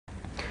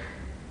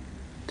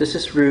This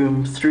is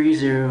room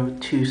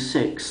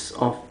 3026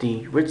 of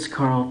the Ritz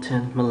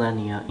Carlton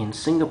Millenia in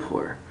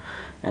Singapore,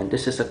 and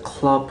this is a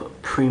club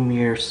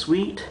premier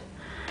suite,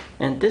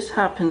 and this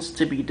happens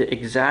to be the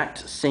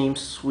exact same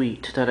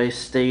suite that I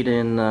stayed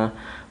in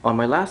on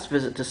my last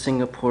visit to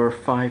Singapore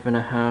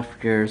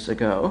 5.5 years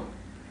ago.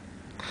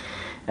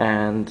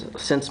 And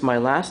since my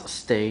last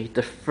stay,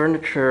 the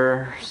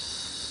furniture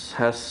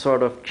has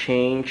sort of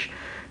changed.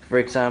 For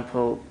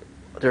example,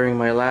 during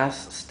my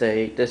last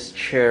stay, this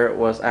chair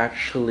was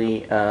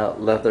actually a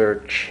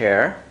leather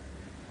chair,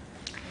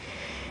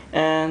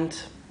 and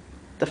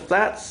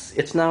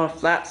it's now a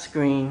flat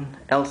screen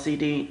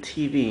LCD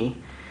TV,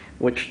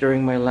 which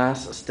during my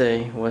last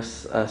stay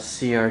was a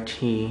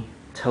CRT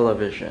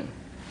television.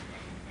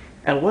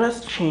 And what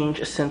has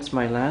changed since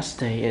my last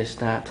stay is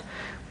that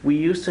we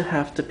used to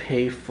have to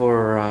pay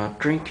for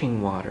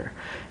drinking water,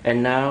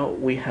 and now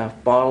we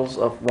have bottles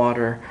of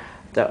water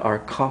that are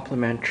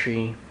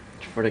complimentary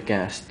for the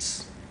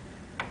guests.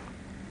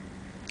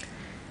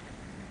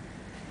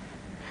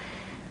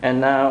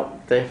 And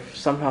now they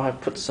somehow have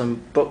put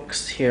some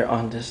books here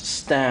on this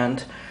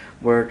stand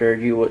where there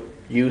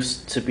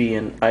used to be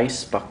an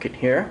ice bucket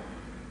here.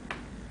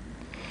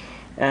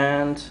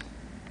 And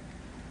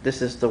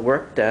this is the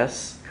work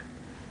desk.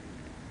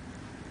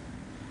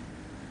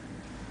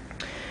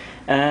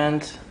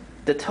 And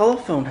the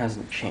telephone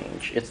hasn't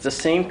changed. It's the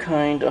same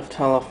kind of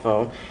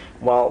telephone,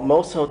 while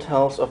most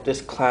hotels of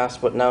this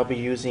class would now be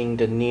using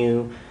the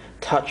new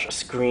touch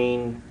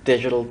screen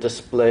digital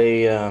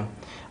display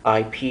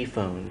IP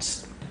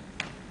phones.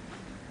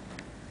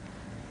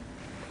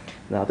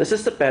 Now this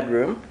is the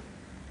bedroom.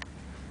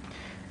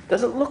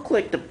 Doesn't look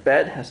like the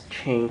bed has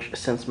changed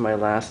since my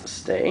last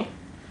stay.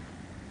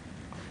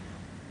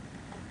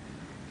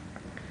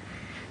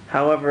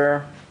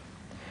 However,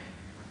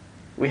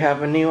 we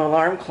have a new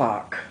alarm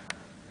clock.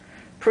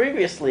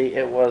 Previously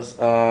it was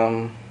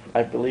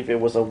I believe it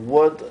was a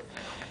wood.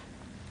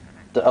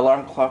 The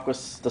alarm clock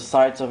was, the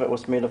sides of it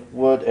was made of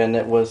wood, and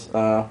it was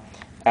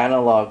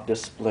analog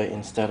display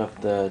instead of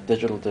the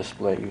digital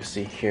display you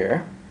see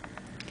here.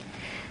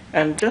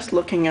 And just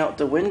looking out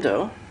the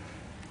window,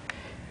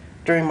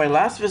 during my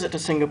last visit to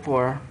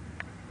Singapore,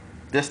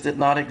 this did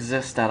not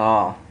exist at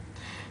all.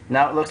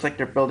 Now it looks like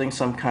they're building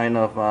some kind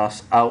of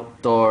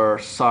outdoor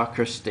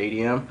soccer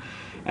stadium,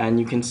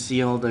 and you can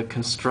see all the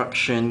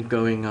construction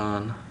going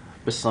on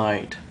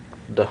beside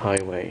the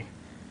highway.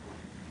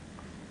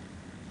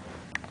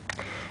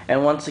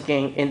 And once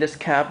again, in this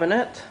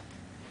cabinet,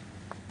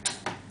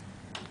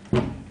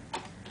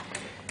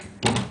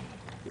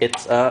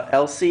 it's a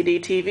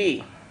LCD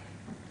TV.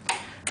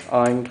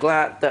 I'm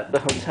glad that the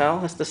hotel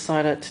has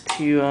decided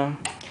to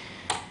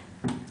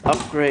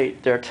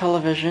upgrade their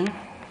television,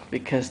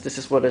 because this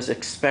is what is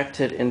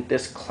expected in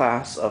this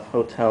class of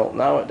hotel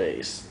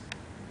nowadays.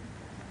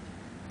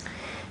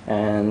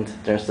 And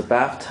there's the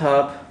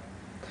bathtub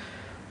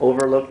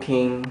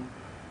overlooking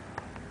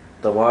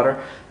the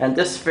water, and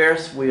this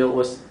Ferris wheel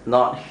was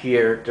not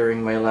here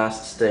during my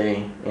last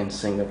stay in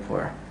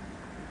Singapore.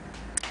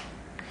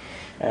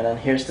 And then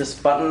here's this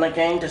button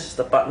again. This is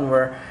the button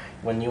where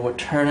when you would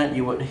turn it,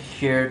 you would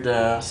hear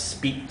the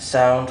speed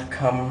sound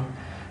come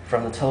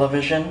from the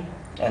television,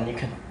 and you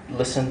can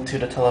listen to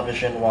the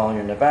television while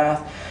you're in the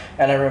bath.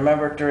 And I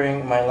remember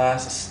during my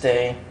last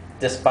stay,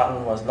 this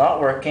button was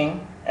not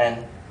working,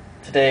 and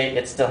today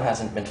it still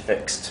hasn't been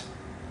fixed.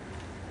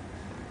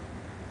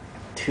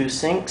 2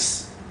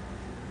 sinks,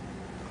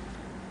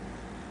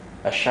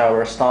 a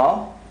shower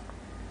stall,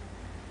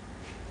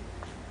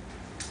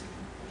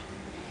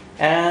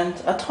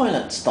 and a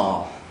toilet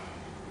stall.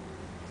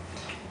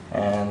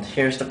 And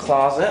here's the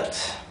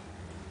closet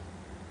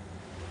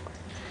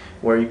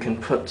where you can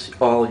put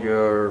all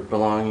your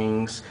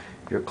belongings,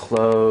 your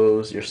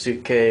clothes, your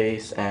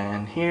suitcase,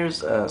 and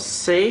here's a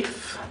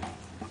safe.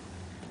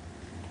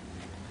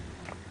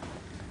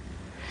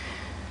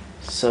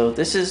 So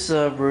this is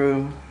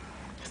room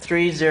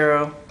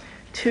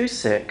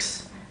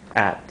 3026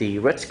 at the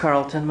Ritz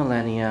Carlton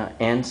Millenia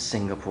in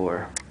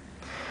Singapore.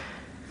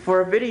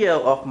 For a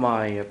video of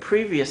my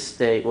previous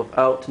stay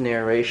without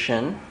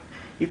narration,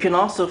 you can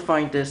also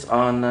find this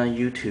on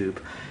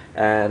YouTube,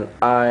 and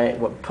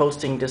when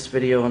posting this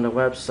video on the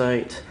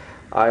website,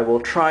 I will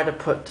try to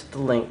put the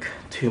link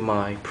to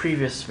my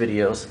previous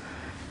videos,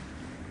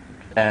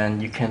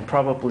 and you can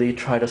probably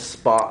try to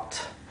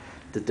spot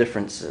the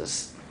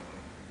differences.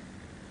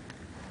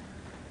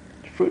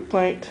 Fruit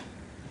plate.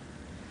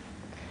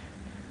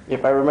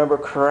 If I remember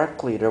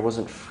correctly, there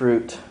wasn't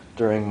fruit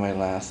during my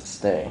last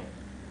stay.